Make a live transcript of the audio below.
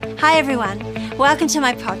Hi everyone, welcome to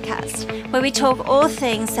my podcast where we talk all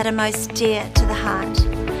things that are most dear to the heart.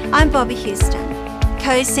 I'm Bobby Houston,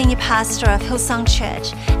 co-senior pastor of Hillsong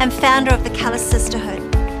Church and founder of the Colour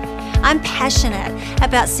Sisterhood. I'm passionate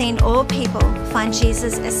about seeing all people find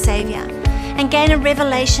Jesus as Saviour and gain a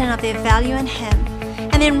revelation of their value in Him,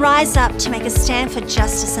 and then rise up to make a stand for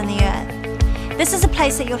justice in the earth. This is a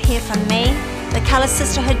place that you'll hear from me, the Colour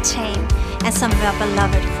Sisterhood team, and some of our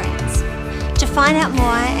beloved friends. To find out more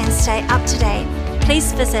and stay up to date,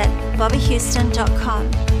 please visit bobbyhouston.com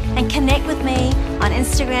and connect with me on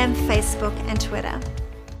Instagram, Facebook, and Twitter.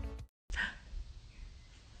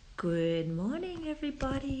 Good morning,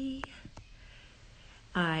 everybody.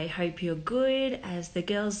 I hope you're good as the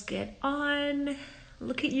girls get on.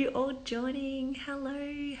 Look at you all joining.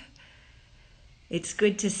 Hello. It's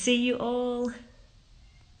good to see you all.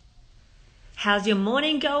 How's your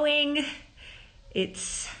morning going?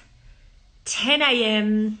 It's 10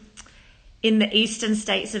 a.m. in the eastern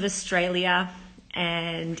states of Australia,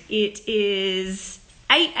 and it is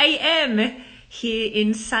 8 a.m. here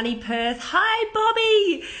in sunny Perth. Hi,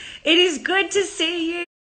 Bobby. It is good to see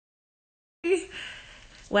you.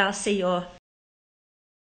 Well, see your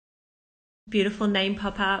beautiful name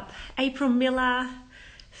pop up. April Miller,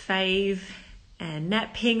 Fave, and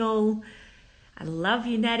Nat Pingle. I love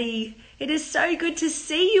you, Natty. It is so good to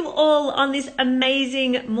see you all on this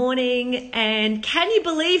amazing morning. And can you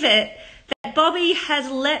believe it that Bobby has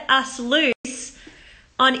let us loose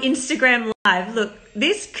on Instagram Live? Look,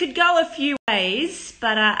 this could go a few ways,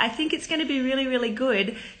 but I think it's going to be really, really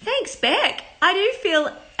good. Thanks, Beck. I do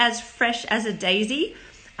feel as fresh as a daisy.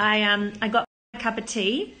 I got my cup of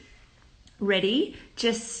tea ready.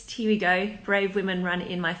 Just, here we go. Brave women run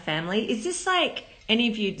in my family. Is this like any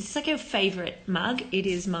of you, this is like your favorite mug? It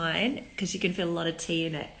is mine because you can feel a lot of tea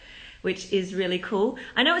in it, which is really cool.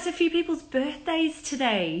 I know it's a few people's birthdays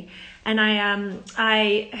today, and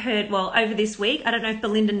I heard, well, over this week, I don't know if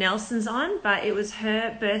Belinda Nelson's on, but it was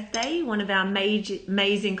her birthday, one of our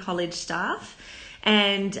amazing college staff,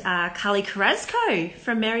 and Carly Carrasco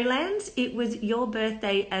from Maryland. It was your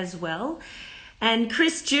birthday as well. And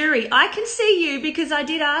Chris Jury, I can see you because I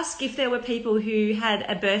did ask if there were people who had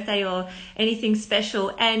a birthday or anything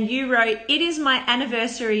special, and you wrote, "It is my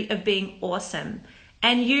anniversary of being awesome."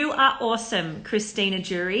 And you are awesome, Christina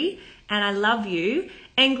Jury, and I love you.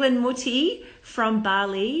 England Muti from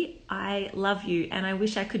Bali, I love you, and I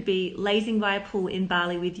wish I could be lazing by a pool in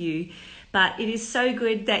Bali with you. But it is so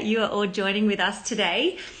good that you are all joining with us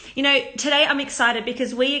today. You know, today I'm excited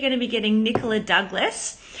because we are going to be getting Nicola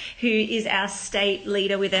Douglas, who is our state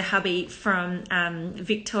leader with her hubby from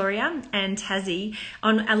Victoria and Tassie,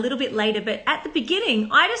 on a little bit later. But at the beginning,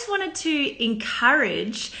 I just wanted to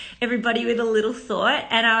encourage everybody with a little thought.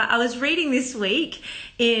 And I was reading this week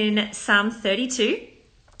in Psalm 32,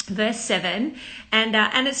 verse 7,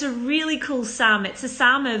 and it's a really cool psalm. It's a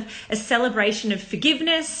psalm of a celebration of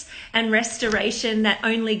forgiveness and restoration that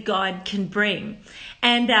only God can bring.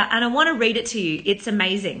 And I want to read it to you. It's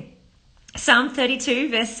amazing. Psalm 32,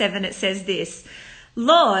 verse 7, it says this: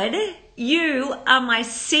 "Lord, you are my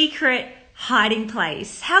secret hiding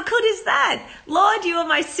place." How good is that? Lord, you are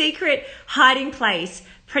my secret hiding place,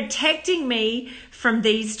 protecting me from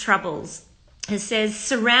these troubles. It says,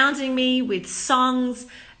 surrounding me with songs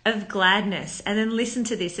of gladness. And then listen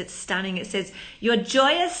to this, it's stunning. It says, your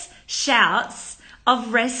joyous shouts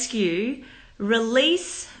of rescue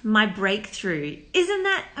release my breakthrough. Isn't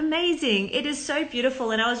that amazing? It is so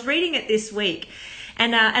beautiful. And I was reading it this week,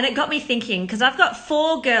 and it got me thinking, because I've got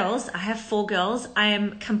 4 girls. I have 4 girls. I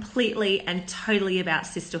am completely and totally about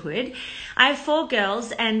sisterhood. I have 4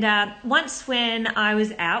 girls, and once when I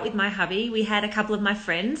was out with my hubby, we had a couple of my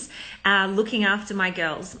friends looking after my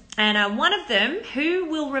girls. And one of them, who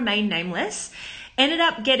will remain nameless, ended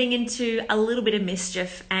up getting into a little bit of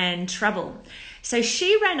mischief and trouble. So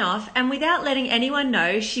she ran off, and without letting anyone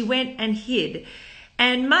know, she went and hid.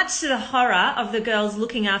 And much to the horror of the girls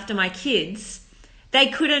looking after my kids, they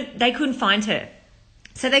couldn't find her.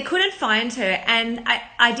 So they couldn't find her. And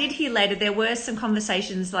I did hear later there were some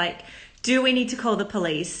conversations like, do we need to call the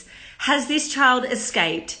police? Has this child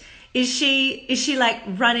escaped? Is she like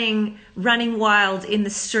running wild in the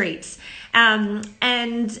streets?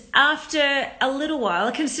 And after a little while,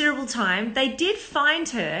 a considerable time, they did find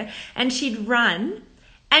her, and she'd run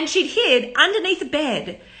and she'd hid underneath a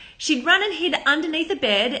bed. She'd run and hid underneath a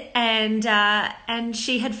bed, and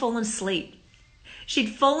she had fallen asleep.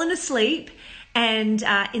 She'd fallen asleep, and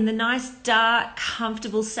in the nice, dark,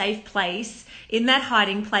 comfortable, safe place, in that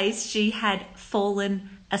hiding place, she had fallen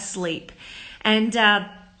asleep. And,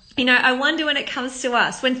 I wonder when it comes to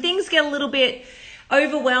us, when things get a little bit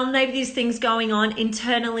overwhelmed. Maybe there's things going on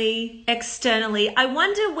internally, externally. I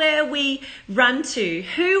wonder where we run to.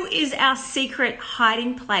 Who is our secret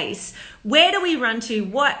hiding place? Where do we run to?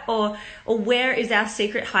 What or where is our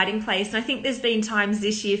secret hiding place? And I think there's been times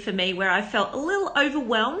this year for me where I felt a little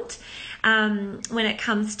overwhelmed when it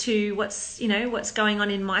comes to what's going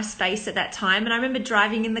on in my space at that time. And I remember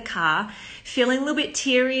driving in the car, feeling a little bit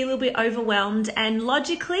teary, a little bit overwhelmed. And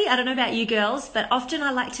logically, I don't know about you girls, but often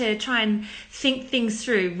I like to try and think things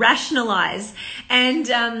through, rationalize, and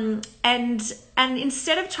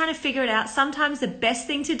instead of trying to figure it out, sometimes the best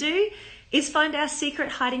thing to do is find our secret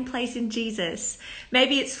hiding place in Jesus.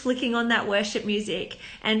 Maybe it's flicking on that worship music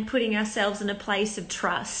and putting ourselves in a place of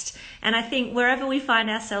trust. And I think wherever we find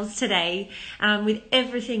ourselves today, with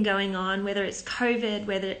everything going on, whether it's COVID,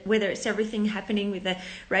 whether it's everything happening with the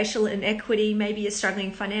racial inequity, maybe you're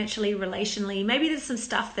struggling financially, relationally, maybe there's some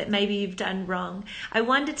stuff that maybe you've done wrong. I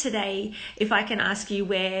wonder today if I can ask you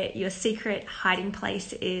where your secret hiding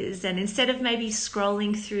place is. And instead of maybe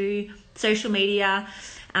scrolling through social media,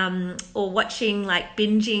 or watching, like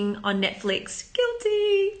binging on Netflix,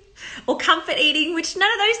 guilty, or comfort eating, which none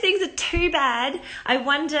of those things are too bad. I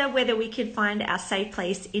wonder whether we can find our safe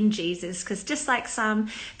place in Jesus, because just like Psalm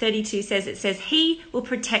 32 says, it says, He will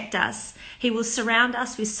protect us. He will surround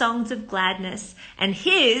us with songs of gladness, and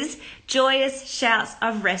His joyous shouts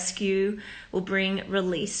of rescue will bring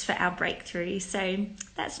release for our breakthrough. So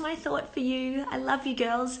that's my thought for you. I love you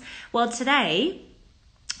girls. Well, today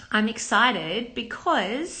I'm excited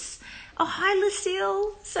because, oh, hi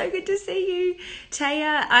Lucille, so good to see you.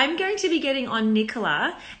 Taya, I'm going to be getting on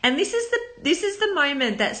Nicola, and this is the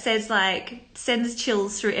moment that sends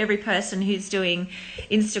chills through every person who's doing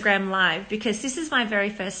Instagram Live, because this is my very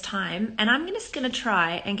first time, and I'm just going to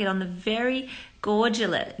try and get on the very gorgeous,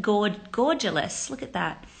 look at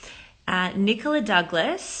that, Nicola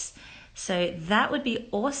Douglas. So that would be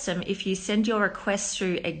awesome if you send your request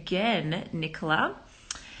through again, Nicola.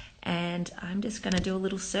 And I'm just going to do a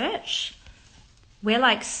little search. We're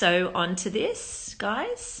like so onto this,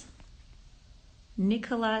 guys.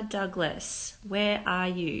 Nicola Douglas, where are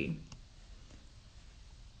you?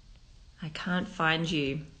 I can't find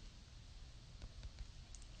you.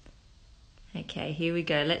 Okay, here we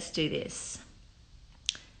go. Let's do this.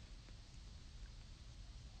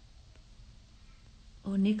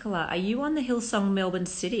 Oh, Nicola, are you on the Hillsong Melbourne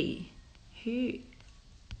City? Who?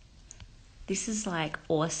 This is like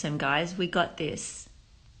awesome, guys. We got this.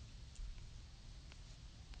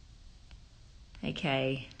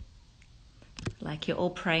 Okay. Like you're all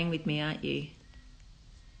praying with me, aren't you?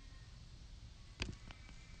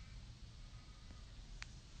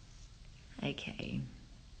 Okay.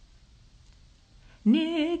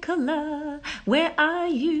 Nicola, where are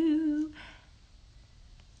you?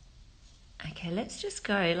 Okay, let's just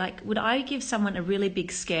go. Like, would I give someone a really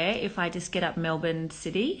big scare if I just get up Melbourne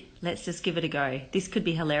City? Let's just give it a go. This could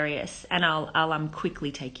be hilarious, and I'll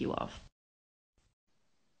quickly take you off.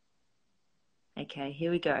 Okay,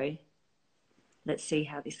 here we go. Let's see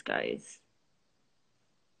how this goes.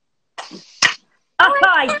 Oh,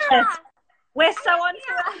 yes. We're so on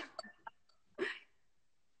to it.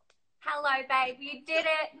 Hello, babe. You did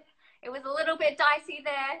it. It was a little bit dicey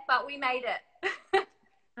there, but we made it.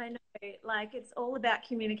 I know, like it's all about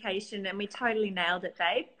communication, and we totally nailed it,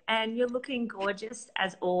 babe. And you're looking gorgeous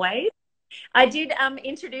as always. I did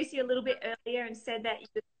introduce you a little bit earlier and said that you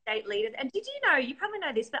were state leaders. And did you know, you probably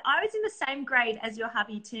know this, but I was in the same grade as your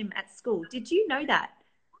hubby Tim at school. Did you know that?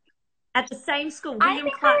 At the same school, William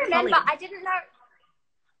Clark I remember. College. I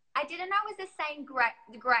didn't know it was the same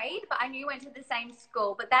grade, but I knew you went to the same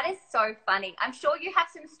school. But that is so funny. I'm sure you have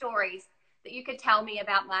some stories that you could tell me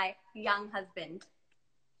about my young husband.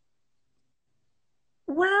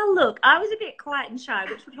 Well, look, I was a bit quiet and shy,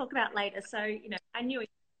 which we'll talk about later. So, I knew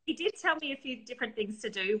he did tell me a few different things to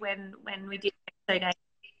do when we did episode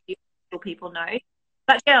 8, people know.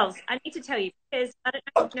 But girls, I need to tell you, because I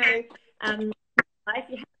don't know if you know, if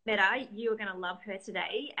you haven't met her, you are going to love her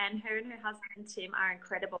today. And her husband, Tim, are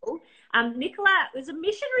incredible. Nicola was a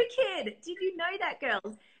missionary kid. Did you know that,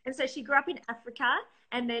 girls? And so she grew up in Africa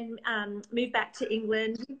and then moved back to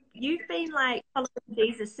England. You've been like following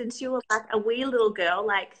Jesus since you were like a wee little girl,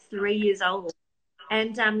 like 3 years old.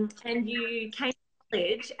 And you came to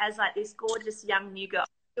college as like this gorgeous young new girl.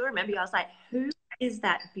 I still remember you. I was like, who is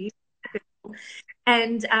that beautiful girl?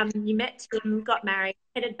 And you met Tim, got married,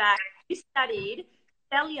 headed back. You studied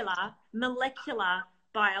cellular molecular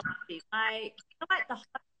biology. Like, you're like the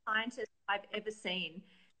hottest scientist I've ever seen.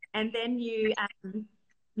 And then you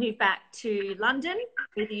moved back to London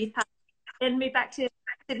with the youth pastor, then moved back to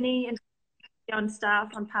Sydney and on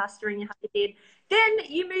staff, on pastoring your kid. Then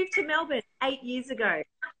you moved to Melbourne 8 years ago,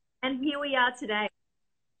 and here we are today,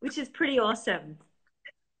 which is pretty awesome.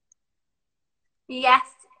 Yes,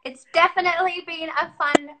 it's definitely been a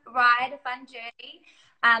fun ride, a fun journey.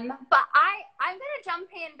 But I'm going to jump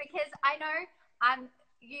in because I know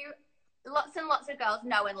lots and lots of girls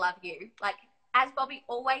know and love you. Like, as Bobby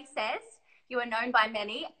always says, you are known by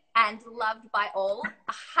many and loved by all,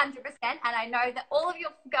 100%. And I know that all of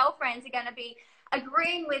your girlfriends are going to be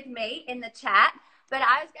agreeing with me in the chat. But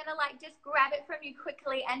I was going to just grab it from you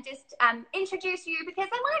quickly and just introduce you, because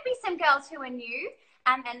there might be some girls who are new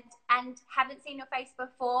and haven't seen your face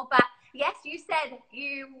before. But yes, you said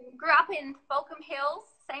you grew up in Baulkham Hills,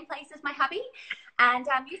 same place as my hubby. And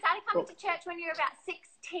you started coming to church when you were about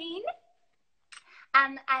 16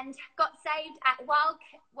 and got saved at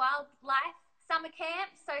Wildlife Summer Camp.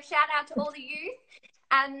 So shout out to all the youth.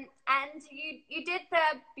 And you did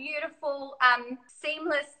the beautiful,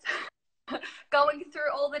 seamless going through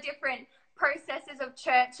all the different processes of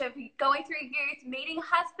church, of going through youth, meeting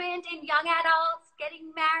husband in young adults,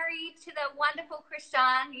 getting married to the wonderful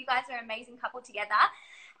Christian. You guys are an amazing couple together.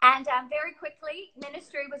 And very quickly,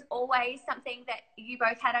 ministry was always something that you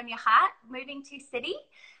both had on your heart, moving to city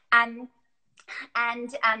and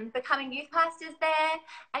becoming youth pastors there.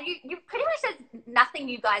 And you pretty much, there's nothing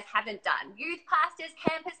you guys haven't done. Youth pastors,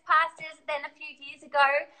 campus pastors. Then a few years ago,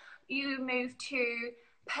 you moved to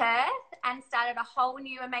Perth and started a whole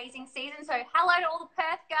new amazing season. So hello to all the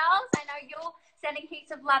Perth girls. I know you're sending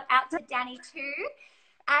heaps of love out to Danny too.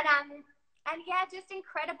 And yeah, just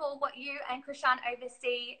incredible what you and Krishan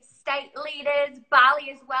oversee. State leaders, Bali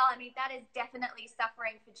as well. I mean, that is definitely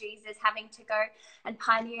suffering for Jesus, having to go and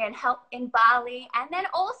pioneer and help in Bali. And then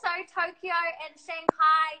also Tokyo and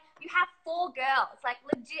Shanghai. You have 4 girls, like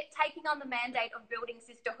legit taking on the mandate of building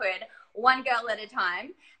sisterhood, one girl at a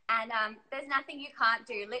time. And there's nothing you can't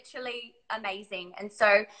do. Literally amazing. And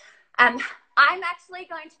so I'm actually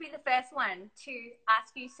going to be the first one to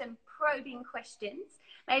ask you some probing questions.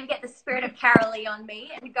 Maybe get the spirit of Carolee on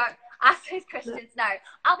me and go ask those questions. No,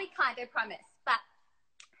 I'll be kind, I promise. But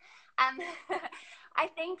I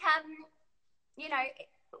think,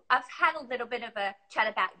 I've had a little bit of a chat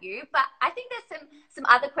about you, but I think there's some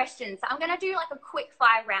other questions. I'm going to do like a quick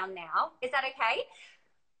fire round now. Is that okay?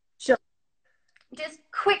 Sure. Just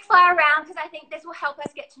quick fire round, because I think this will help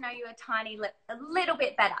us get to know you a little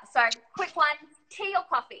bit better. So quick one, tea or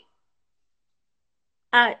coffee?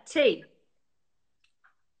 Tea.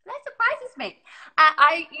 That surprises me.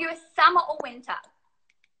 Are you a summer or winter?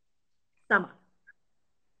 Summer.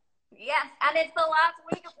 Yes, and it's the last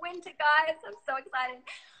week of winter, guys. I'm so excited.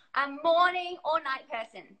 Morning or night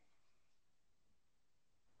person?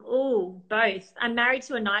 Oh, both. I'm married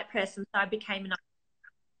to a night person, so I became a night.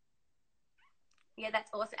 Yeah, that's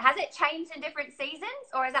awesome. Has it changed in different seasons,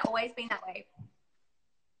 or has that always been that way?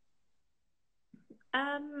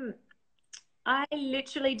 I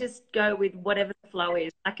literally just go with whatever the flow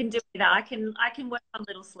is. I can do either. I can work on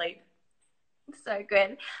little sleep. So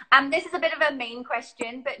good. This is a bit of a mean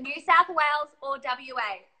question, but New South Wales or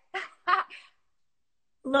WA?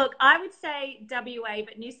 Look, I would say WA,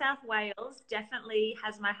 but New South Wales definitely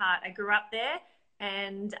has my heart. I grew up there,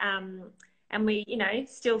 and we,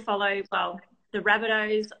 still follow, well, the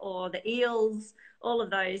Rabbitohs or the Eels, all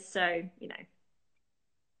of those. So,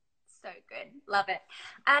 So good. Love it.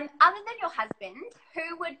 Other than your husband,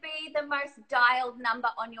 who would be the most dialed number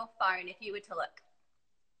on your phone if you were to look?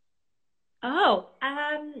 Oh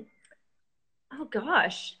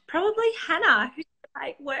gosh, probably Hannah, who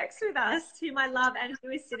works with us, whom I love, and who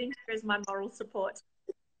is sitting here as my moral support.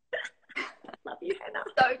 Love you, Hannah.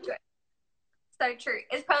 So true. So true.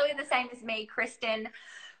 It's probably the same as me, Kristen,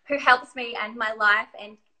 who helps me and my life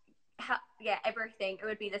and everything. It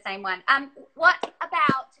would be the same one. What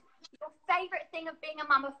about your favorite thing of being a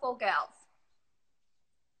mum of 4 girls?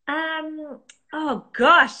 Oh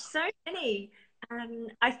gosh, so many.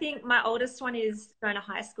 I think my oldest one is going to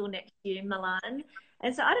high school next year, Milan.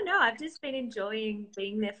 And so I don't know, I've just been enjoying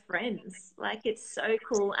being their friends. Like, it's so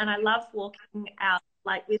cool. And I love walking out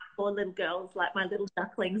like with 4 little girls, like my little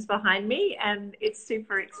ducklings behind me. And it's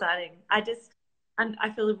super exciting. I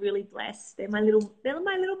feel really blessed. They're my little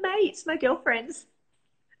mates, my girlfriends.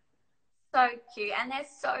 So cute, and they're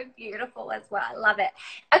so beautiful as well. I love it.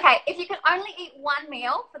 Okay, if you could only eat one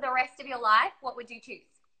meal for the rest of your life, what would you choose?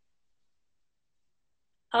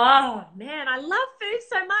 Oh man, I love food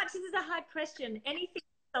so much. This is a hard question. Anything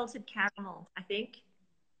salted caramel, I think.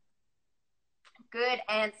 Good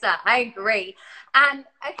answer. I agree.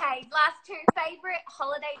 Okay, last 2. Favorite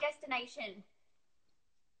holiday destination?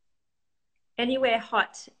 Anywhere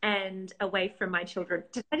hot and away from my children.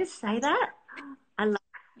 Did I just say that? I love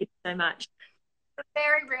it so much. A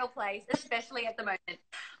very real place, especially at the moment.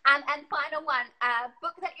 And final one,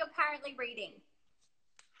 book that you're currently reading.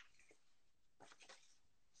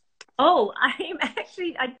 Oh, I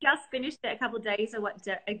just finished it a couple of days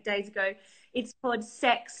days ago. It's called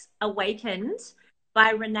Sex Awakened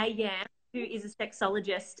by Renee Yam, who is a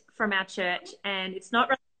sexologist from our church, and it's not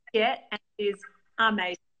released yet, and it is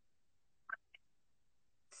amazing.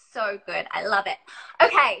 So good. I love it.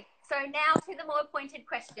 Okay, so now to the more pointed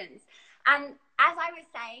questions. As I was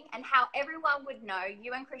saying, and how everyone would know,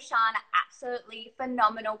 you and Krishan are absolutely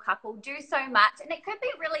phenomenal couple, do so much, and it could be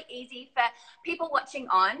really easy for people watching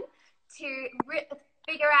on to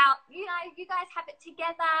figure out, you know, you guys have it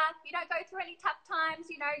together, you don't go through any tough times,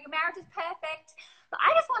 you know, your marriage is perfect. But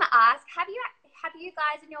I just want to ask, have you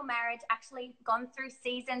guys in your marriage actually gone through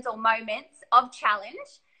seasons or moments of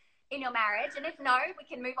challenge in your marriage? And if no, we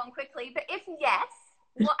can move on quickly. But if yes,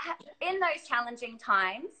 in those challenging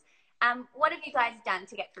times, what have you guys done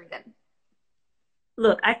to get through them?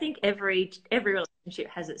 Look, I think every relationship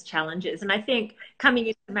has its challenges, and I think coming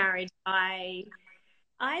into marriage, I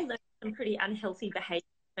learned some pretty unhealthy behavior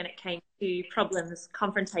when it came to problems,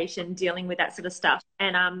 confrontation, dealing with that sort of stuff.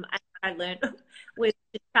 And I learned was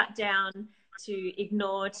to shut down, to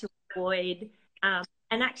ignore, to avoid, and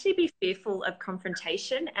actually be fearful of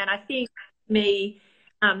confrontation. And I think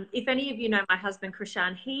if any of you know my husband,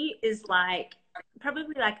 Krishan, he is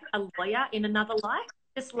probably like a lawyer in another life,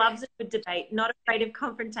 just loves a good debate, not afraid of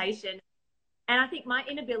confrontation. And I think my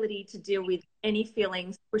inability to deal with any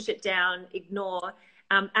feelings, push it down, ignore,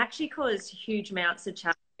 actually caused huge amounts of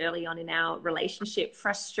challenge early on in our relationship,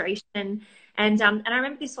 frustration. And I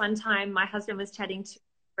remember this one time my husband was chatting to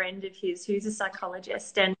a friend of his who's a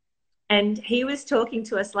psychologist, and he was talking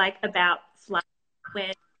to us about flood,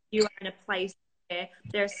 when you are in a place where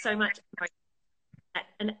there's so much emotion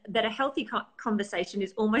and that a healthy conversation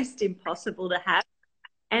is almost impossible to have.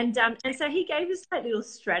 And so he gave us little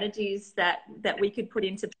strategies that we could put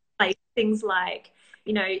into place. Things like,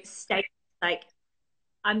 you know, statements like,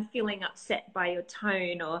 I'm feeling upset by your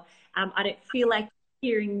tone, or I don't feel like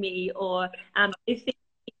hearing me, or if things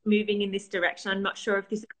keep moving in this direction, I'm not sure if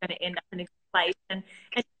this is going to end up in a good place. And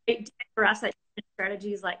for us,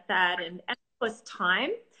 strategies like that. And of course,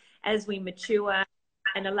 time as we mature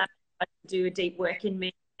and allow us to do a deep work in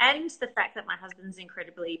me. And the fact that my husband's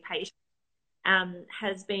incredibly patient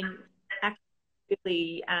has been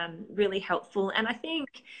actually really helpful. And I think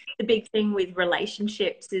the big thing with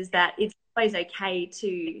relationships is that it's always okay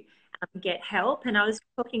to get help. And I was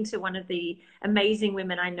talking to one of the amazing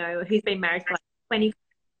women I know who's been married for 20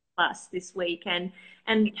 plus this week, and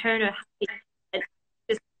her and her husband are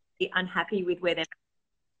just really unhappy with where they're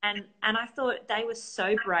at. And I thought they were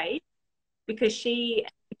so brave, because she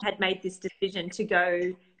had made this decision to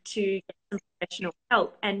go to get some professional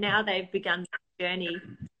help, and now they've begun the journey.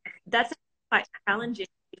 That's quite challenging,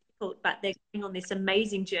 difficult, but they're going on this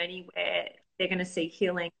amazing journey where they're going to see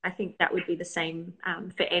healing. I think that would be the same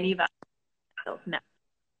for any of us.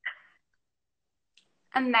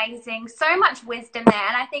 Amazing. So much wisdom there.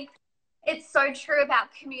 And I think it's so true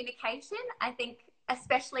about communication. I think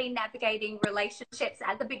especially navigating relationships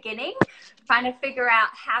at the beginning, trying to figure out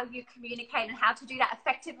how you communicate and how to do that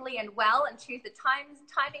effectively and well, and choose the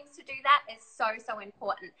timings to do that is so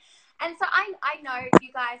important. And so I know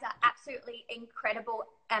you guys are absolutely incredible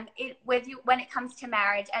when it comes to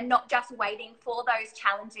marriage, and not just waiting for those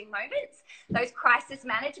challenging moments, those crisis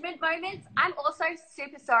management moments. I'm also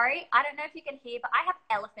super sorry. I don't know if you can hear, but I have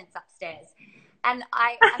elephants upstairs, and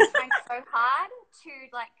I'm trying so hard to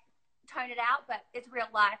tone it out, but it's real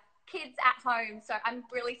life. Kids at home, so I'm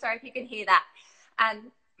really sorry if you can hear that.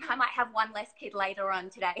 I might have one less kid later on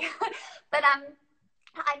today. But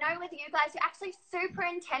I know with you guys, you're actually super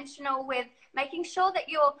intentional with making sure that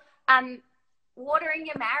you're watering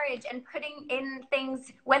your marriage and putting in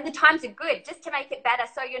things when the times are good, just to make it better,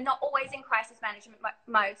 so you're not always in crisis management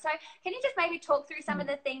mode. So can you just maybe talk through some of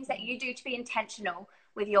the things that you do to be intentional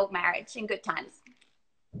with your marriage in good times?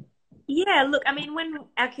 Yeah, look, I mean, when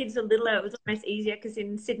our kids were littler, it was almost easier because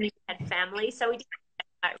in Sydney we had family, so we did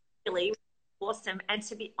that really awesome. And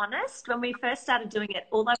to be honest, when we first started doing it,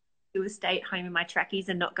 all I wanted to do was stay at home in my trackies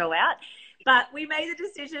and not go out. But we made the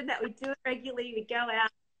decision that we'd do it regularly, we'd go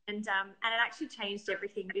out, and it actually changed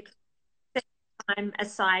everything, because we set time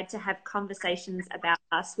aside to have conversations about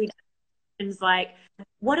us. We things like,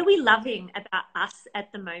 what are we loving about us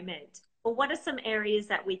at the moment? Or what are some areas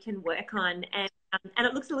that we can work on? And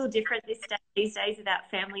it looks a little different these days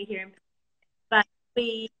without family here, but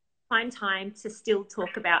we find time to still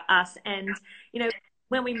talk about us. And, you know,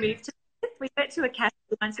 when we moved to Perth, we went to a cafe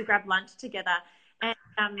once, we grabbed lunch together,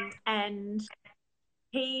 And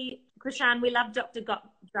Krishan, we love Dr.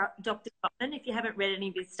 Gottman. If you haven't read any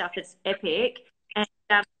of his stuff, it's epic.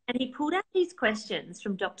 And he pulled out these questions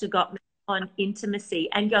from Dr. Gottman on intimacy.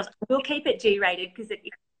 And girls, we'll keep it G-rated because it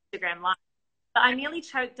is Instagram Live. But I nearly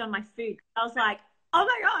choked on my food. I was like, oh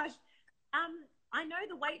my gosh, I know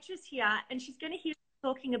the waitress here, and she's going to hear us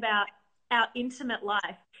talking about our intimate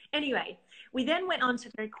life. Anyway, we then went on to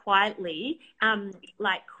very quietly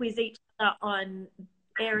like quiz each other on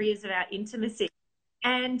areas of our intimacy.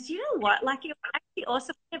 And you know what? Like, it was actually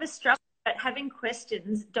awesome. We never struggled, but having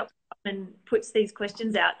questions, Dr. Hoffman puts these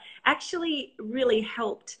questions out, actually really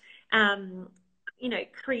helped, you know,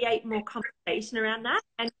 create more conversation around that.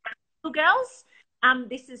 And girls,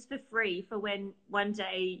 this is for free for when one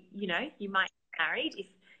day, you know, you might get married,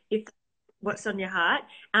 if what's on your heart.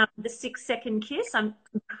 The 6-second kiss, I'm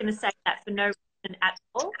going to say that for no reason at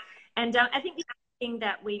all. And I think the thing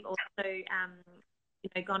that we've also, you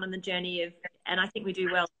know, gone on the journey of, and I think we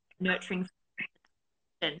do well, nurturing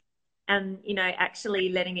and, you know, actually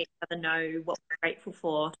letting each other know what we're grateful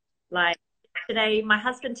for. Like today, my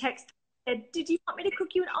husband texted, said, did you want me to cook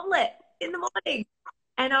you an omelette in the morning?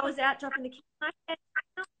 And I was out dropping the kids, and I said,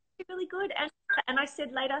 oh, you're really good. And I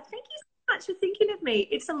said later, thank you so much for thinking of me.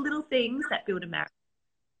 It's the little things that build a marriage.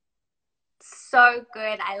 So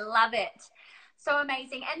good. I love it. So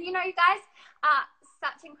amazing. And, you know, you guys are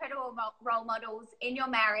such incredible role models in your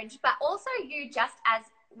marriage, but also you just as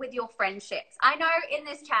with your friendships. I know in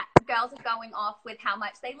this chat, girls are going off with how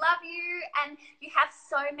much they love you, and you have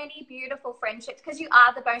so many beautiful friendships because you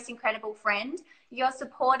are the most incredible friend. You're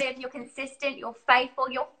supportive, you're consistent, you're faithful,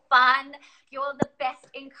 you're fun, you're the best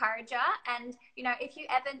encourager. And, you know, if you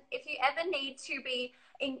ever need to be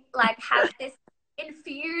in, like, have this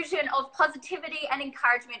infusion of positivity and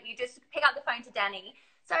encouragement, you just pick up the phone to Danny.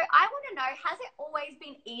 So I want to know, has it always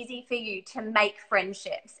been easy for you to make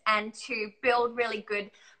friendships and to build really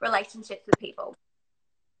good relationships with people?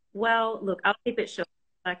 Well, look, I'll keep it short.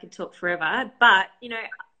 I could talk forever. But, you know,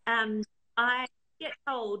 I get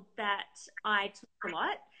told that I talk a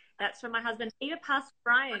lot. That's from my husband. Even past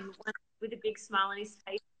Brian with a big smile on his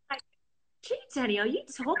face. Like, gee, Danielle, you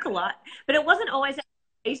talk a lot. But it wasn't always.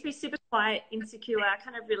 I used to be super quiet, insecure. I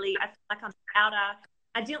feel like I'm outer.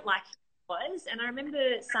 I didn't like was. And I remember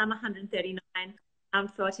Psalm 139,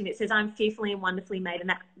 14, it says, I'm fearfully and wonderfully made, and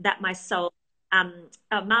that my soul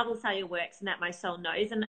marvels how your works, and that my soul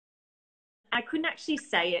knows. And I couldn't actually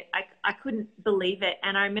say it. I couldn't believe it.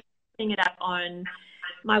 And I remember putting it up on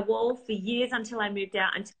my wall for years until I moved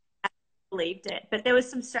out, until I believed it. But there was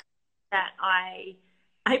some strategies that I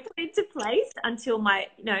put into place until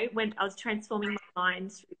when I was transforming my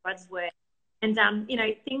mind through God's word. And, you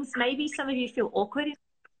know, things, maybe some of you feel awkward in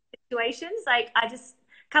situations. Like, a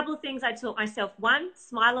couple of things I taught myself. One,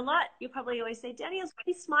 smile a lot. You'll probably always say, Danielle's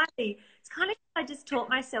really smiley. It's kind of, I just taught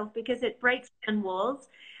myself because it breaks down walls.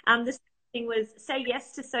 The second thing was say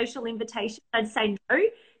yes to social invitations. I'd say no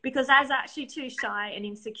because I was actually too shy and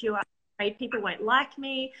insecure. I'm afraid people won't like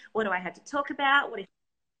me. What do I have to talk about? What if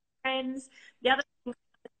friends? The other thing,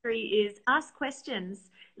 3 is ask questions.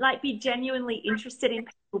 Like, be genuinely interested in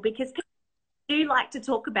people, because people do like to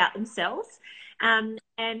talk about themselves. And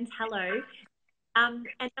hello. And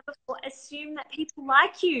number 4, assume that people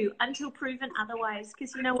like you until proven otherwise.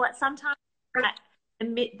 Because you know what? Sometimes I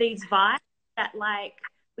emit these vibes that, like,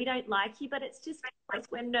 we don't like you, but it's just because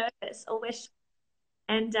we're nervous or we're shy.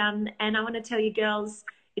 And I want to tell you, girls,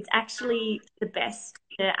 it's actually the best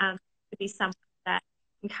to be someone that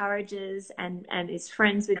encourages and is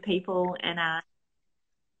friends with people. And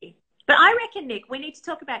but I reckon, Nick, we need to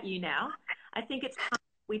talk about you now. I think it's time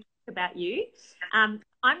we talk about you. I'm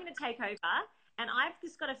going to take over, and I've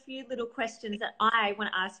just got a few little questions that I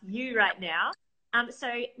want to ask you right now. So,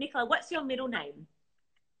 Nicola, what's your middle name?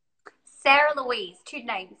 Sarah Louise, 2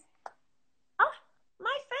 names. Oh,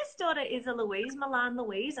 my first daughter is a Louise, Milan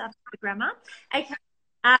Louise, after the grandma. Okay,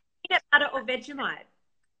 peanut butter or Vegemite?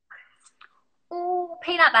 Oh,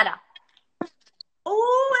 peanut butter.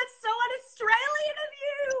 Oh, it's so un-Australian of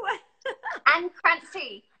you. And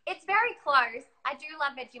crunchy. It's very close. I do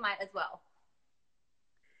love Vegemite as well.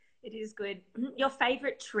 It is good. Your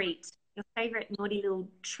favourite treat? Your favourite naughty little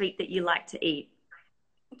treat that you like to eat?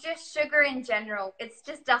 Just sugar in general. It's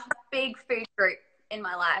just a big food group in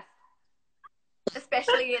my life,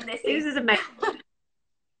 especially in this. This is amazing.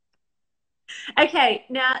 Okay,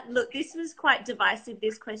 now look, this was quite divisive,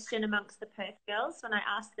 this question amongst the Perth girls when I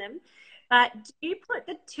asked them. But do you put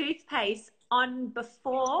the toothpaste on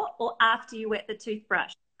before or after you wet the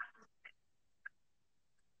toothbrush?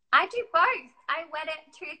 I do both. I wet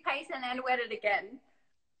it, toothpaste, and then wet it again.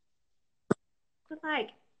 But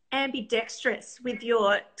like, ambidextrous with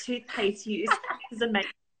your toothpaste use. This is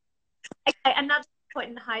amazing. Okay, another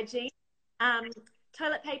important hygiene.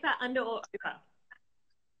 Toilet paper under or over?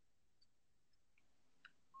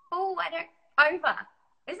 Oh, I don't, over,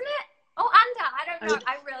 isn't it? Oh, under, I don't know. Over.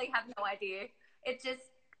 I really have no idea. It just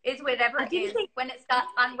is whatever it is. think- When it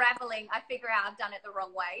starts unraveling, I figure out I've done it the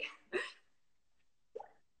wrong way.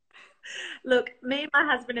 Look, me and my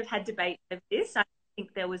husband have had debate over this. I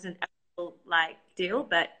think there was an actual deal,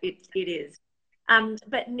 but it is.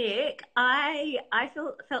 But Nick, I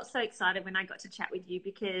felt so excited when I got to chat with you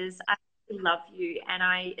because I love you and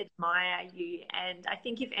I admire you. And I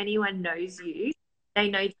think if anyone knows you, they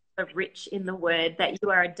know you are rich in the word, that you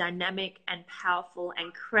are a dynamic and powerful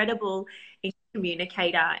and credible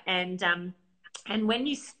communicator. And when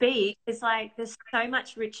you speak, it's like there's so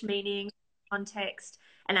much rich meaning, context,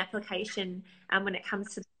 and application when it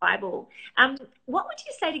comes to the Bible. What would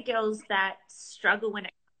you say to girls that struggle when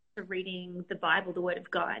it comes to reading the Bible, the Word of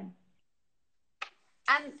God?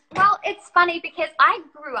 Well, it's funny because I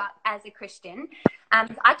grew up as a Christian.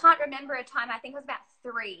 I can't remember a time, I think it was about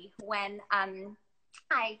 3, when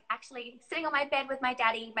I actually, sitting on my bed with my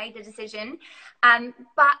daddy, made a decision.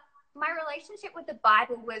 But my relationship with the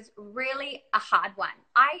Bible was really a hard one.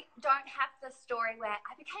 I don't have the story where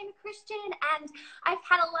I became a Christian and I've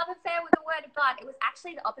had a love affair with the Word of God. It was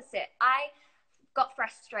actually the opposite. I got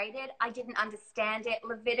frustrated. I didn't understand it.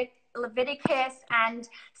 Leviticus and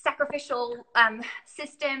sacrificial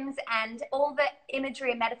systems and all the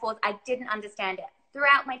imagery and metaphors, I didn't understand it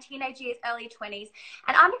throughout my teenage years, early 20s.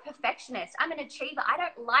 And I'm a perfectionist. I'm an achiever. I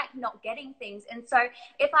don't like not getting things. And so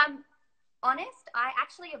if I'm honest, I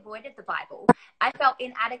actually avoided the Bible. I felt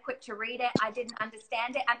inadequate to read it. I didn't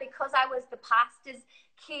understand it. And because I was the pastor's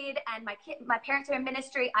kid and my parents are in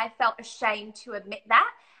ministry, I felt ashamed to admit that.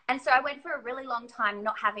 And so I went for a really long time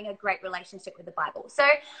not having a great relationship with the Bible. So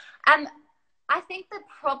I think the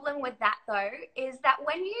problem with that, though, is that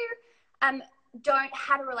when you don't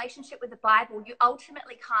have a relationship with the Bible, you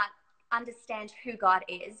ultimately can't understand who God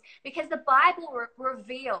is, because the Bible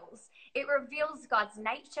reveals God's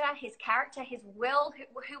nature, his character, his will,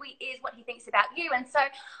 who he is, what he thinks about you. And so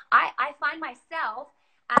I find myself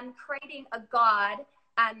creating a God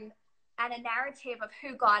and a narrative of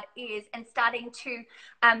who God is, and starting to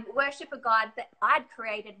worship a God that I'd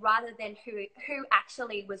created rather than who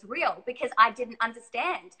actually was real, because I didn't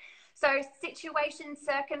understand. So situations,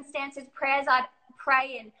 circumstances, prayers I'd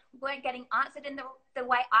pray and weren't getting answered in the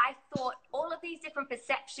way I thought, all of these different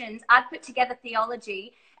perceptions, I'd put together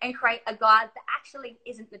theology and create a God that actually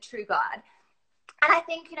isn't the true God. And I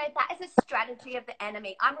think, that is a strategy of the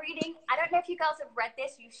enemy. I'm reading, I don't know if you girls have read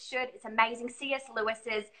this, you should, it's amazing, C.S.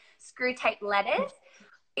 Lewis's Screwtape Letters.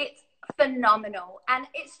 It's phenomenal. And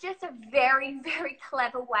it's just a very, very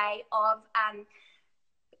clever way of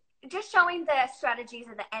just showing the strategies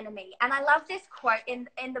of the enemy. And I love this quote in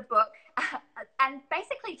the book, and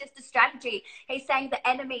basically just a strategy he's saying the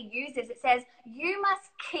enemy uses. It says, you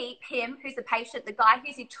must keep him, who's the patient, the guy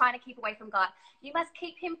who's trying to keep away from God, you must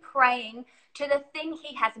keep him praying to the thing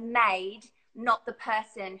he has made, not the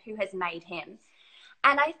person who has made him.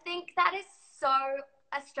 And I think that is so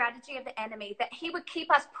a strategy of the enemy, that he would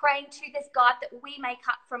keep us praying to this God that we make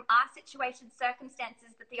up from our situations, circumstances,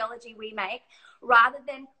 the theology we make, rather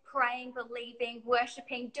than praying, believing,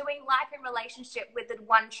 worshiping, doing life in relationship with the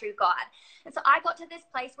one true God. And so I got to this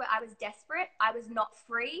place where I was desperate. I was not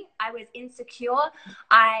free. I was insecure.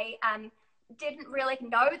 I didn't really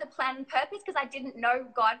know the plan and purpose, because I didn't know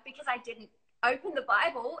God, because I didn't open the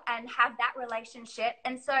Bible and have that relationship.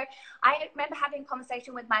 And so I remember having a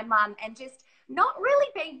conversation with my mum and just not really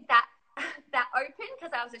being that open,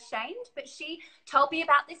 because I was ashamed. But she told me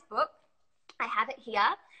about this book. I have it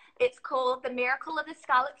here. It's called The Miracle of the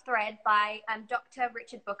Scarlet Thread by Dr.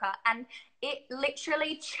 Richard Booker. And it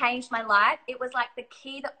literally changed my life. It was like the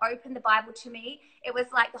key that opened the Bible to me. It was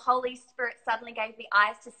like the Holy Spirit suddenly gave me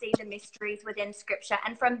eyes to see the mysteries within Scripture.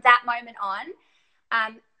 And from that moment on,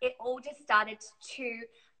 it all just started to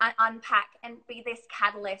unpack and be this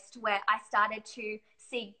catalyst where I started to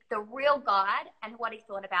see the real God and what he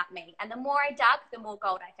thought about me. And the more I dug, the more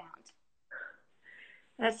gold I found.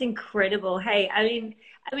 That's incredible. Hey, I mean,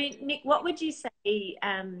 Nick, what would you say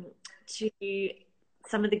to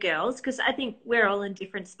some of the girls? Because I think we're all in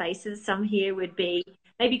different spaces. Some here would be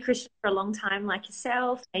maybe Christian for a long time, like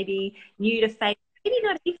yourself, maybe new to faith, maybe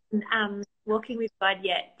not even walking with God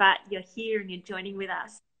yet, but you're here and you're joining with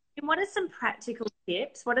us. And what are some practical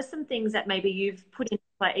tips? What are some things that maybe you've put in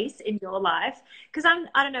place in your life? Because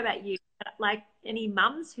I don't know about you, but like any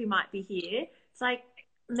mums who might be here, it's like,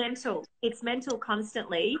 it's mental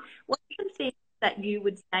constantly. What are some things that you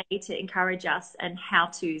would say to encourage us and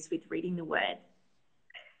how-tos with reading the Word?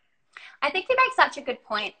 I think you make such a good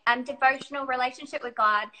point. Devotional relationship with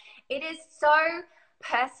God, it is so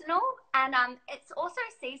personal, and it's also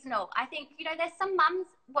seasonal. I think, there's some mums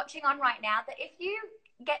watching on right now that if you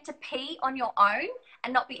get to pee on your own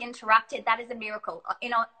and not be interrupted, that is a miracle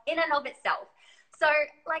in and of itself. So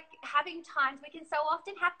like having times, we can so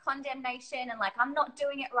often have condemnation and like, I'm not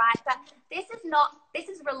doing it right, but this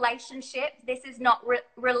is relationship. This is not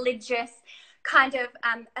religious kind of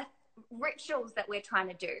rituals that we're trying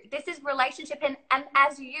to do. This is relationship. And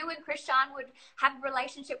as you and Christian would have a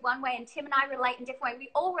relationship one way, and Tim and I relate in different way, we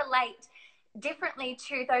all relate differently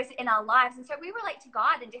to those in our lives, and so we relate to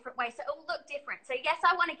God in different ways, so it will look different. So yes,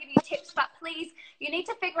 I want to give you tips, but please, you need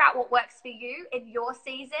to figure out what works for you in your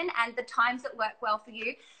season and the times that work well for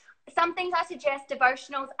you. Some things I suggest: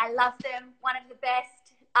 devotionals. I love them. One of the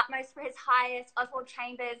best, Utmost for His Highest, Oswald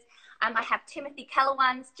Chambers. I have Timothy Keller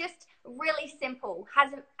ones, just really simple,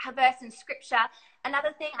 has a verse in scripture. Another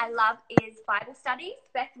thing I love is Bible studies.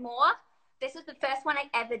 Beth Moore, this was the first one I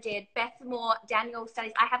ever did. Beth Moore, Daniel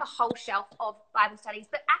studies. I have a whole shelf of Bible studies,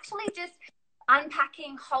 but actually just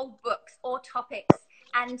unpacking whole books or topics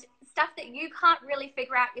and stuff that you can't really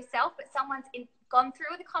figure out yourself, but someone's gone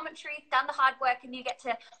through the commentary, done the hard work, and you get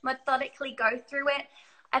to methodically go through it.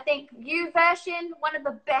 I think YouVersion, one of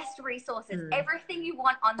the best resources. Everything you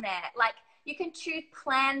want on there. Like, you can choose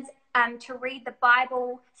plans to read the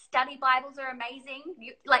Bible. Study Bibles are amazing.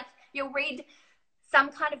 You'll read some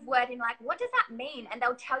kind of word in like, what does that mean? And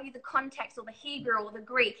they'll tell you the context or the Hebrew or the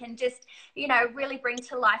Greek, and just, really bring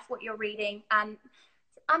to life what you're reading.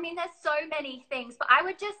 There's so many things, but I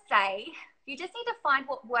would just say you just need to find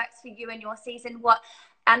what works for you in your season.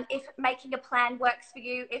 If making a plan works for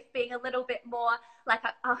you, if being a little bit more like,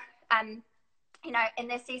 in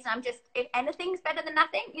this season, if anything's better than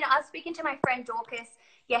nothing. I was speaking to my friend Dorcas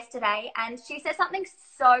yesterday, and she said something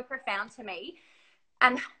so profound to me.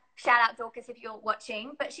 Shout out Dorcas if you're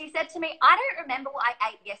watching. But she said to me, I don't remember what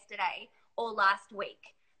I ate yesterday or last week,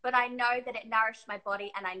 but I know that it nourished my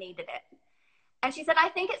body and I needed it. And she said, I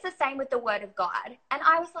think it's the same with the Word of God. And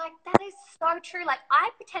I was like, that is so true. Like, I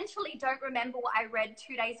potentially don't remember what I read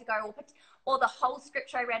 2 days ago or the whole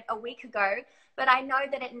scripture I read a week ago, but I know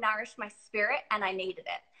that it nourished my spirit and I needed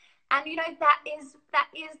it. And, that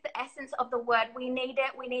is the essence of the Word. We need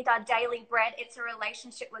it. We need our daily bread. It's a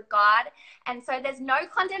relationship with God. And so there's no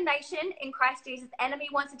condemnation in Christ Jesus. The enemy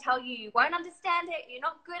wants to tell you, you won't understand it. You're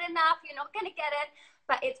not good enough. You're not going to get it.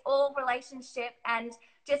 But it's all relationship and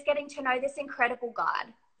just getting to know this incredible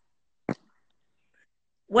God.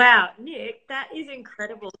 Wow, Nick, that is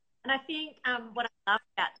incredible. And I think what I love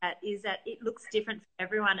about that is that it looks different for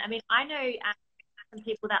everyone. I know some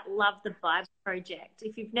people that love the Bible Project.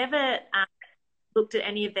 If you've never looked at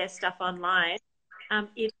any of their stuff online,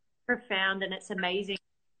 it's profound and it's amazing.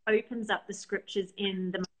 It opens up the scriptures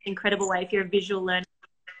in the most incredible way. If you're a visual learner,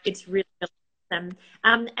 it's really awesome.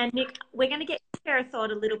 And Nick, we're going to get to share a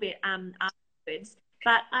thought a little bit afterwards,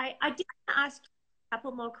 but I did want to ask you a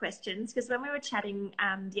couple more questions, because when we were chatting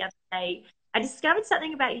the other day, I discovered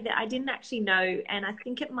something about you that I didn't actually know, and I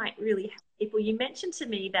think it might really help people. You mentioned to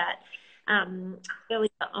me that earlier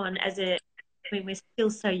on, we're still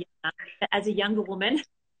so young, but as a younger woman,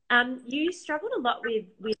 you struggled a lot with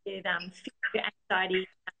fear, anxiety.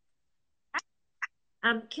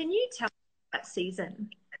 Can you tell me about that season?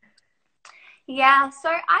 Yeah, so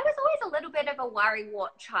I was always a little bit of a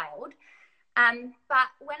worrywart child. But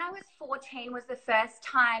when I was 14 was the first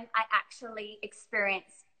time I actually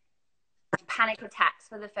experienced panic attacks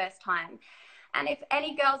for the first time. And if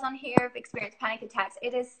any girls on here have experienced panic attacks,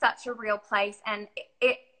 it is such a real place. And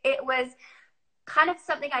it was kind of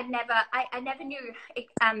something I never knew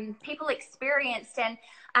people experienced. And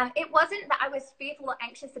it wasn't that I was fearful or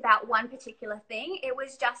anxious about one particular thing. It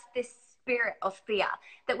was just this spirit of fear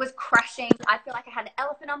that was crushing. I feel like I had an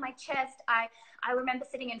elephant on my chest. I remember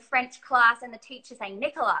sitting in French class and the teacher saying,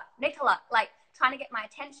 Nicola, like trying to get my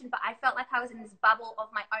attention, but I felt like I was in this bubble of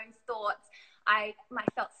my own thoughts. I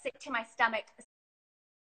felt sick to my stomach.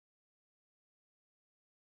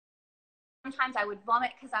 Sometimes I would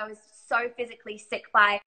vomit because I was so physically sick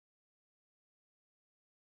by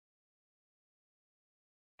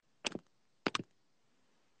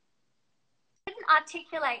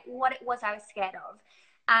articulate what it was I was scared of.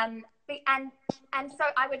 And so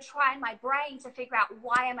I would try in my brain to figure out,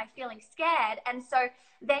 why am I feeling scared? And so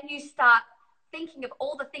then you start thinking of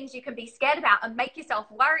all the things you can be scared about and make yourself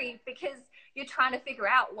worry because you're trying to figure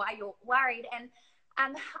out why you're worried. And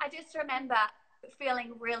I just remember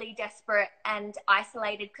feeling really desperate and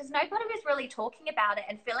isolated because nobody was really talking about it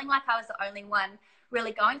and feeling like I was the only one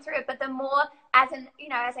really going through it. But the more, as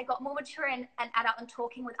I got more mature and adult and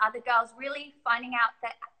talking with other girls, really finding out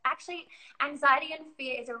that actually anxiety and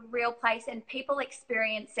fear is a real place and people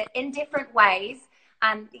experience it in different ways.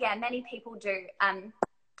 Many people do.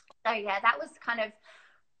 That was kind of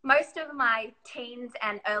most of my teens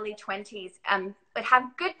and early 20s. Would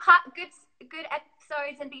have good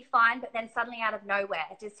episodes and be fine, but then suddenly out of nowhere,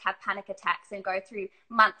 just have panic attacks and go through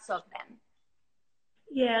months of them.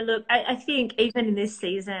 Yeah, look, I think even in this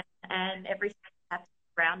season and everything that's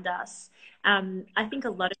around us, I think a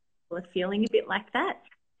lot of people are feeling a bit like that.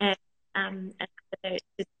 And whether it's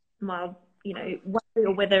just mild,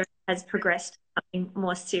 or whether it has progressed to something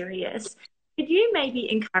more serious. Could you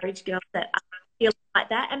maybe encourage girls that are feeling like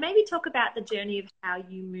that and maybe talk about the journey of how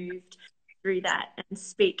you moved through that and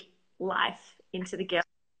speak life into the girls?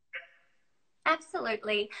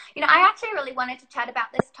 Absolutely. I actually really wanted to chat about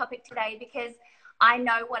this topic today because I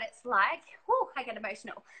know what it's like. I get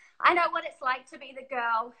emotional. I know what it's like to be the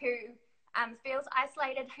girl who feels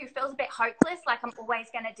isolated, who feels a bit hopeless, like I'm always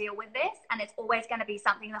going to deal with this and it's always going to be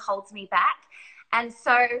something that holds me back. And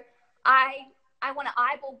so I want to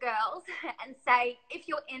eyeball girls and say, if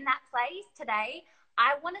you're in that place today,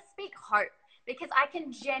 I want to speak hope because I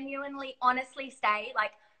can genuinely, honestly say,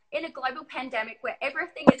 like in a global pandemic where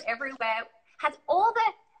everything is everywhere, has all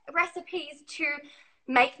the recipes to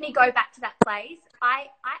make me go back to that place.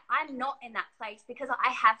 I'm not in that place because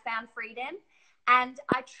I have found freedom. And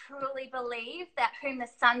I truly believe that whom the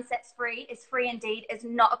sun sets free is free indeed is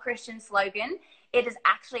not a Christian slogan. It is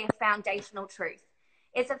actually a foundational truth.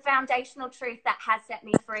 It's a foundational truth that has set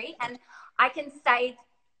me free. And I can say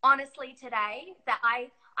honestly today that I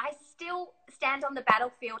still stand on the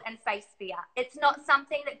battlefield and face fear. It's not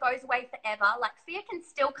something that goes away forever. Like fear can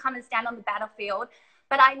still come and stand on the battlefield.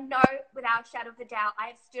 But I know without a shadow of a doubt, I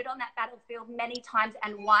have stood on that battlefield many times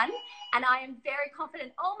and won. And I am very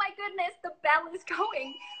confident. Oh my goodness, the bell is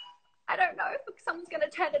going. I don't know if someone's going to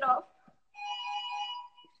turn it off.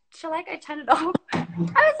 Shall I go turn it off? I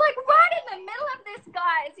was like right in the middle of this,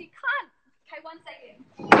 guys. You can't. Okay, 1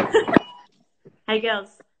 second. Hey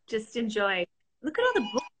girls, just enjoy. Look at all the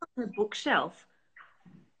books on the bookshelf.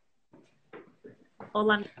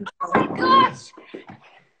 All under control. Oh my gosh.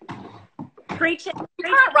 Preach it. You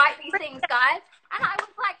can't write these things, guys. And I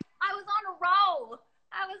was on a roll.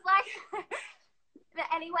 I was like, but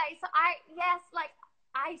anyway, so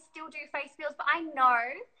I still do face feels, but I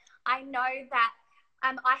know that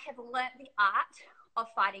I have learnt the art of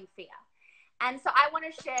fighting fear. And so I want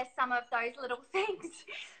to share some of those little things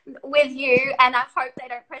with you. And I hope they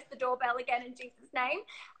don't press the doorbell again in Jesus' name.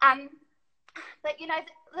 But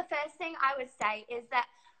the first thing I would say is that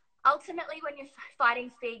ultimately, when you're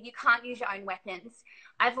fighting fear, you can't use your own weapons.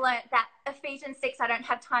 I've learned that Ephesians 6, I don't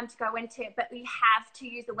have time to go into it, but we have to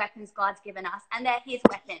use the weapons God's given us. And they're his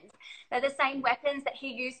weapons. They're the same weapons that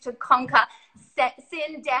he used to conquer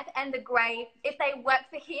sin, death, and the grave. If they work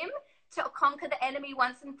for him to conquer the enemy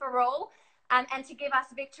once and for all, and to give us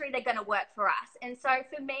victory, they're going to work for us. And so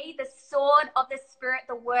for me, the sword of the Spirit,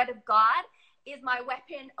 the word of God, is my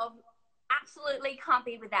weapon of absolutely can't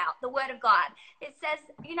be without. The word of God. It says,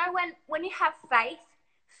 when you have faith,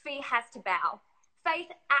 fear has to bow. Faith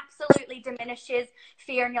absolutely diminishes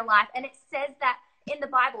fear in your life. And it says that in the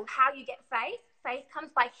Bible, how you get faith. Faith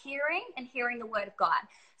comes by hearing and hearing the word of God.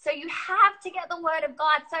 So you have to get the word of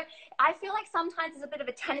God. So I feel like sometimes it's a bit of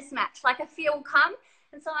a tennis match. Like a fear will come.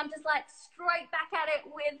 And so I'm just like straight back at it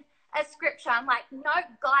with a scripture. I'm like, no,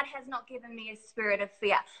 God has not given me a spirit of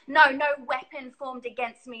fear. No weapon formed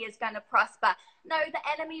against me is going to prosper. No, the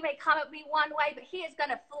enemy may come at me one way, but he is going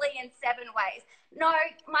to flee in 7 ways. No,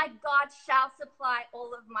 my God shall supply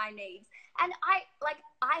all of my needs. And I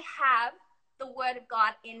have the word of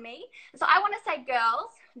God in me. So I want to say,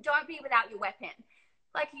 girls, don't be without your weapon.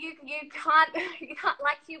 Like you can't,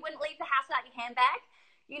 like you wouldn't leave the house without your handbag.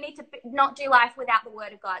 You need to not do life without the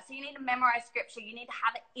word of God. So you need to memorize scripture. You need to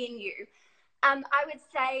have it in you. I would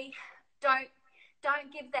say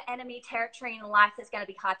don't give the enemy territory in life that's going to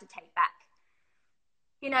be hard to take back.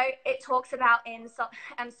 It talks about in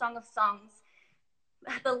Song of Songs,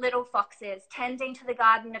 the little foxes tending to the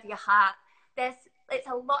garden of your heart. It's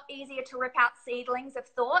a lot easier to rip out seedlings of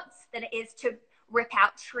thoughts than it is to rip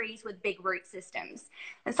out trees with big root systems.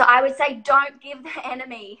 And so I would say don't give the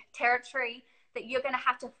enemy territory that you're going to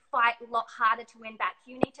have to fight a lot harder to win back.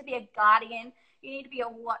 You need to be a guardian. You need to be a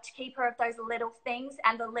watchkeeper of those little things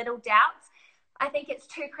and the little doubts. I think it's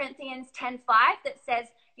 2 Corinthians 10:5 that says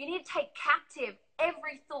you need to take captive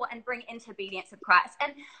every thought and bring it into obedience of Christ.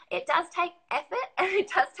 And it does take effort and it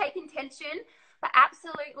does take intention, but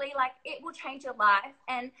absolutely, like, it will change your life.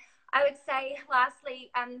 And I would say,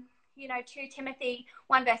 lastly, 2 Timothy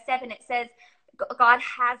 1 verse 7, it says, God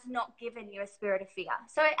has not given you a spirit of fear.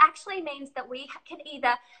 So it actually means that we can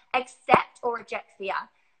either accept or reject fear.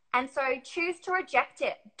 And so choose to reject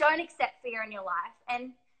it. Don't accept fear in your life,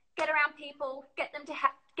 and get around people, get them to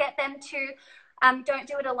don't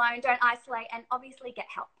do it alone, don't isolate, and obviously get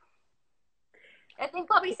help. I think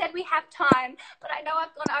Bobby said we have time, but I know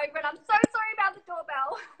I've gone over, and I'm so sorry about the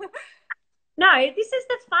doorbell. No, this is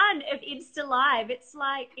the fun of Insta Live. It's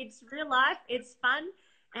like, it's real life, it's fun.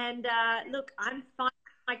 And look, I'm fine.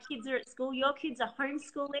 My kids are at school. Your kids are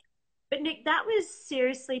homeschooling. But Nick, that was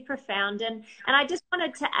seriously profound. And I just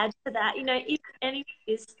wanted to add to that, if anyone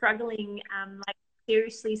is struggling, like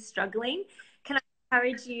seriously struggling, can I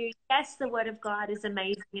encourage you? Yes, the Word of God is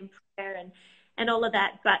amazing in prayer and all of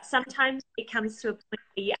that. But sometimes it comes to a point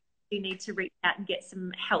where you actually need to reach out and get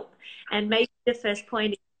some help. And maybe the first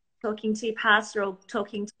point is talking to your pastor, or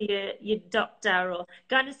talking to your doctor, or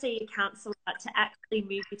going to see your counsellor to actually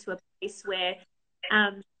move you to a place where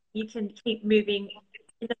you can keep moving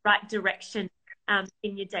in the right direction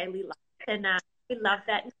in your daily life. And we love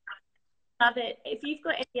that. Love it. If you've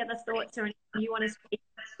got any other thoughts or anything you want to speak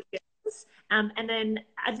to girls, and then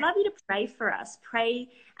I'd love you to pray for us. Pray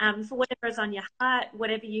for whatever is on your heart,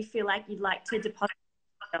 whatever you feel like you'd like to deposit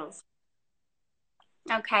on girls.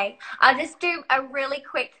 Okay, I'll just do a really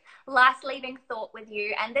quick last leaving thought with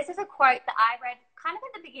you. And this is a quote that I read kind of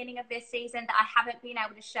at the beginning of this season that I haven't been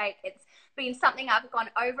able to shake. It's been something I've gone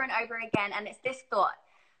over and over again. And it's this thought,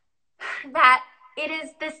 that it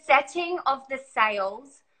is the setting of the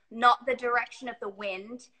sails, not the direction of the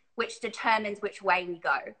wind, which determines which way we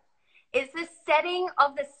go. It's the setting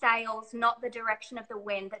of the sails, not the direction of the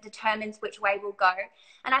wind, that determines which way we'll go.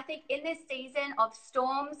 And I think in this season of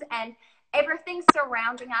storms and everything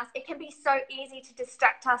surrounding us, it can be so easy to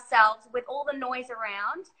distract ourselves with all the noise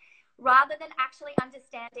around, rather than actually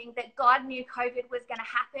understanding that God knew COVID was going to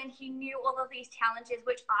happen. He knew all of these challenges,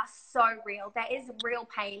 which are so real. There is real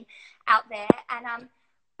pain out there. And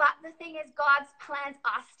but the thing is, God's plans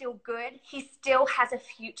are still good. He still has a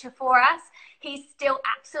future for us. He still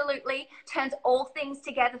absolutely turns all things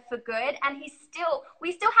together for good. And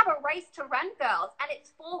we still have a race to run, girls, and it's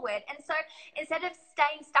forward. And so instead of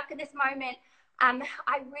staying stuck in this moment,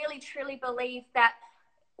 I really, truly believe that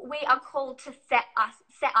we are called to set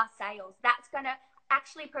our sails. That's going to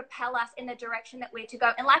actually propel us in the direction that we're to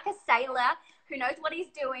go. And like a sailor who knows what he's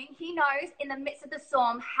doing, he knows in the midst of the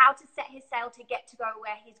storm how to set his sail to get to go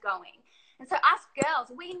where he's going. And so us girls,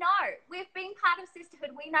 we know, we've been part of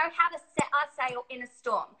sisterhood. We know how to set our sail in a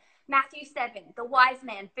storm. Matthew 7, the wise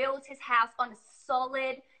man builds his house on a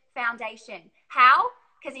solid foundation. How?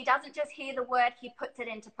 Because he doesn't just hear the word, he puts it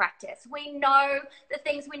into practice. We know the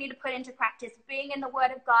things we need to put into practice: being in the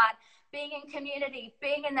Word of God, being in community,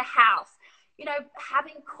 being in the house,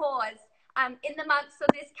 having cause in the months of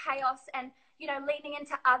this chaos, and, leaning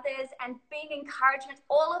into others and being encouragement,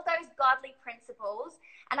 all of those godly principles.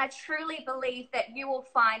 And I truly believe that you will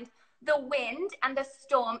find the wind and the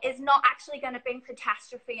storm is not actually going to bring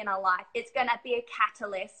catastrophe in our life. It's going to be a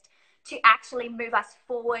catalyst to actually move us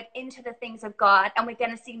forward into the things of God. And we're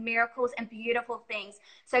going to see miracles and beautiful things.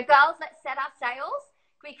 So girls, let's set our sails,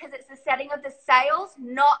 because it's the setting of the sails,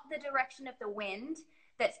 not the direction of the wind,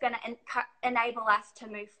 that's going to enable us to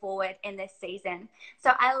move forward in this season.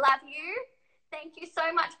 So I love you. Thank you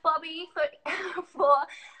so much, Bobby, for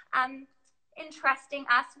entrusting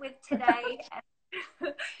us with today.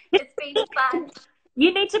 It's been fun.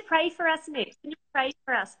 You need to pray for us, Nick. Can you pray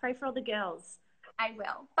for us? Pray for all the girls. I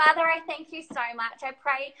will. Father, I thank you so much. I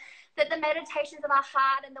pray that the meditations of our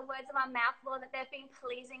heart and the words of our mouth, Lord, that they've been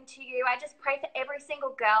pleasing to you. I just pray for every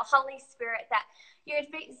single girl, Holy Spirit, that you would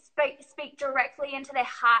speak directly into their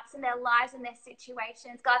hearts and their lives and their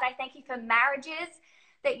situations. God, I thank you for marriages,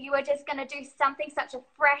 that you are just going to do something such a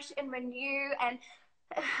fresh and renew and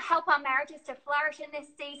help our marriages to flourish in this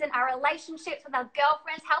season, our relationships with our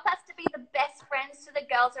girlfriends. Help us to be the best friends to the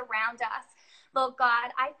girls around us. Lord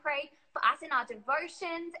God, I pray for us in our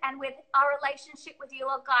devotions and with our relationship with you,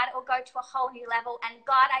 Lord God, it will go to a whole new level. And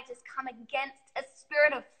God, I just come against a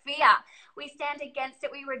spirit of fear. We stand against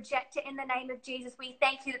it. We reject it in the name of Jesus. We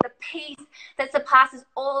thank you that the peace that surpasses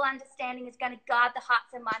all understanding is going to guard the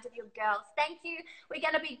hearts and minds of your girls. Thank you. We're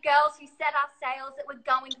going to be girls who set our sails, that we're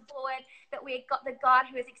going forward, that we've got the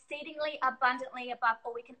God who is exceedingly abundantly above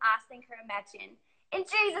all we can ask, think, or imagine. In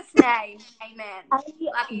Jesus' name, amen. Love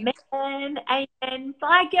you. Amen. Amen.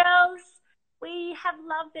 Bye, girls. We have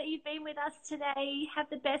loved that you've been with us today. Have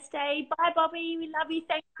the best day. Bye, Bobby. We love you.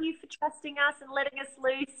 Thank you for trusting us and letting us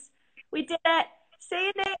loose. We did it. See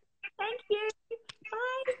you next. Thank you.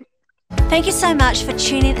 Bye. Thank you so much for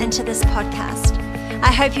tuning into this podcast.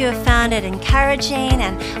 I hope you have found it encouraging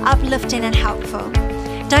and uplifting and helpful.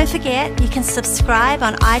 Don't forget, you can subscribe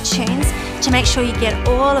on iTunes to make sure you get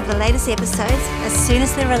all of the latest episodes as soon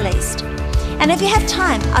as they're released. And if you have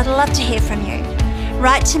time, I'd love to hear from you.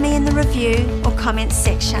 Write to me in the review or comments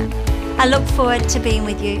section. I look forward to being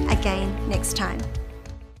with you again next time.